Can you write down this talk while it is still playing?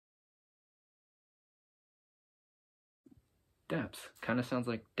DAPS kind of sounds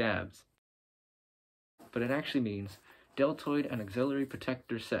like DABS, but it actually means deltoid and auxiliary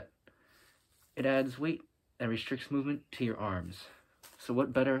protector set. It adds weight and restricts movement to your arms. So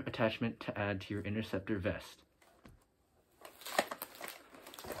what better attachment to add to your interceptor vest?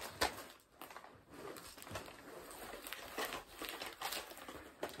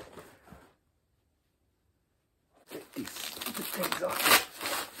 Get these stupid things off.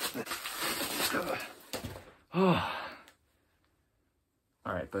 Oh.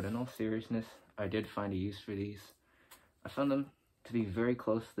 Alright, but in all seriousness, I did find a use for these. I found them to be very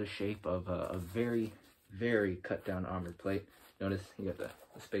close to the shape of a very, very cut down armored plate. Notice you got the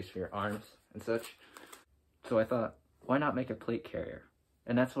space for your arms and such. So I thought, why not make a plate carrier?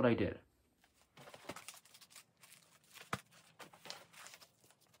 And that's what I did.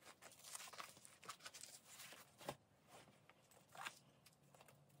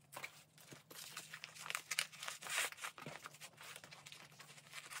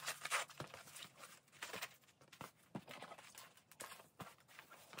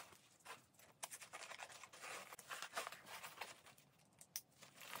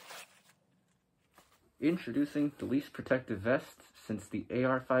 Introducing the least protective vest since the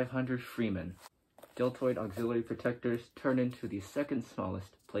AR-500 Freeman. Deltoid auxiliary protectors turn into the second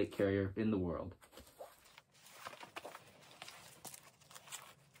smallest plate carrier in the world.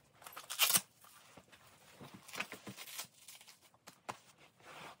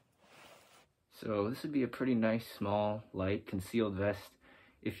 So this would be a pretty nice, small, light, concealed vest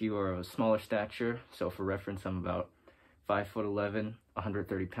if you are a smaller stature. So for reference, I'm about 5'11",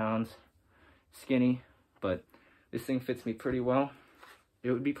 130 pounds, skinny. But this thing fits me pretty well.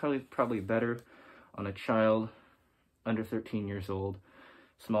 It would be probably better on a child under 13 years old,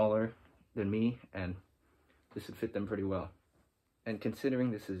 smaller than me, and this would fit them pretty well. And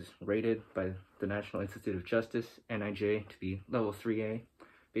considering this is rated by the National Institute of Justice, NIJ, to be level 3A,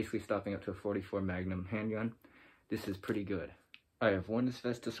 basically stopping up to a 44 Magnum handgun, this is pretty good. I have worn this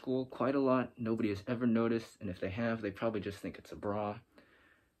vest to school quite a lot. Nobody has ever noticed, and if they have, they probably just think it's a bra.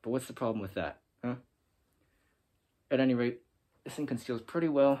 But what's the problem with that, huh? At any rate, this thing conceals pretty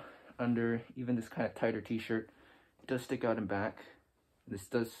well under even this kind of tighter t-shirt. It does stick out in back. This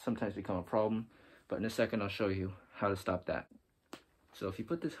does sometimes become a problem, but in a second I'll show you how to stop that. So if you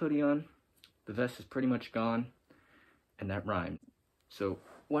put this hoodie on, the vest is pretty much gone, and that rhymed. So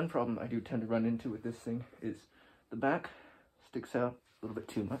one problem I do tend to run into with this thing is the back sticks out a little bit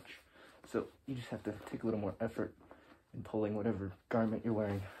too much. So you just have to take a little more effort in pulling whatever garment you're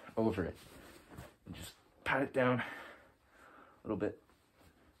wearing over it. And just pat it down a little bit.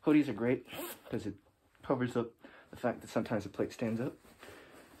 Hoodies are great because it covers up the fact that sometimes the plate stands up.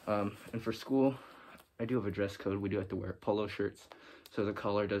 And for school, I do have a dress code. We do have to wear polo shirts, so the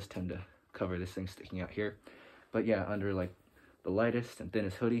collar does tend to cover this thing sticking out here. But yeah, under like the lightest and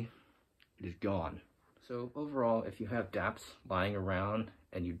thinnest hoodie, it is gone. So overall, if you have DAPS lying around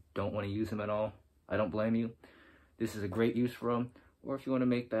and you don't want to use them at all, I don't blame you. This is a great use for them. Or if you want to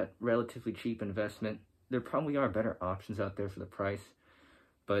make that relatively cheap investment, there probably are better options out there for the price,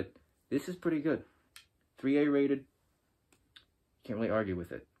 but this is pretty good. 3A rated, can't really argue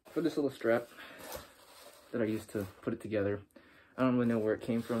with it. For this little strap that I used to put it together, I don't really know where it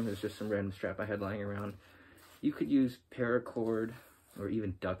came from. It's just some random strap I had lying around. You could use paracord or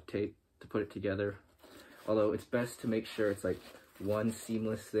even duct tape to put it together, although it's best to make sure it's like one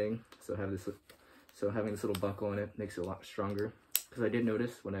seamless thing. So having this little buckle on it makes it a lot stronger, because I did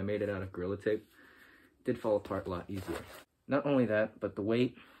notice when I made it out of Gorilla Tape, did fall apart a lot easier. Not only that, but the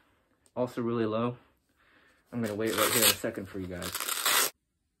weight, also really low. I'm going to weigh it right here in a second for you guys.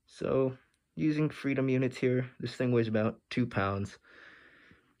 So, using Freedom units here, this thing weighs about 2 pounds.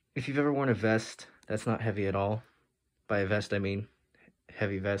 If you've ever worn a vest that's not heavy at all, by a vest I mean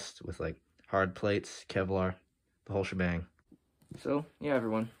heavy vest with like hard plates, Kevlar, the whole shebang. So, yeah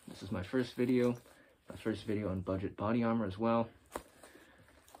everyone, this is my first video on budget body armor as well.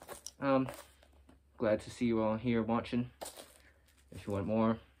 Glad to see you all here watching. If you want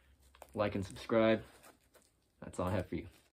more, like and subscribe. That's all I have for you.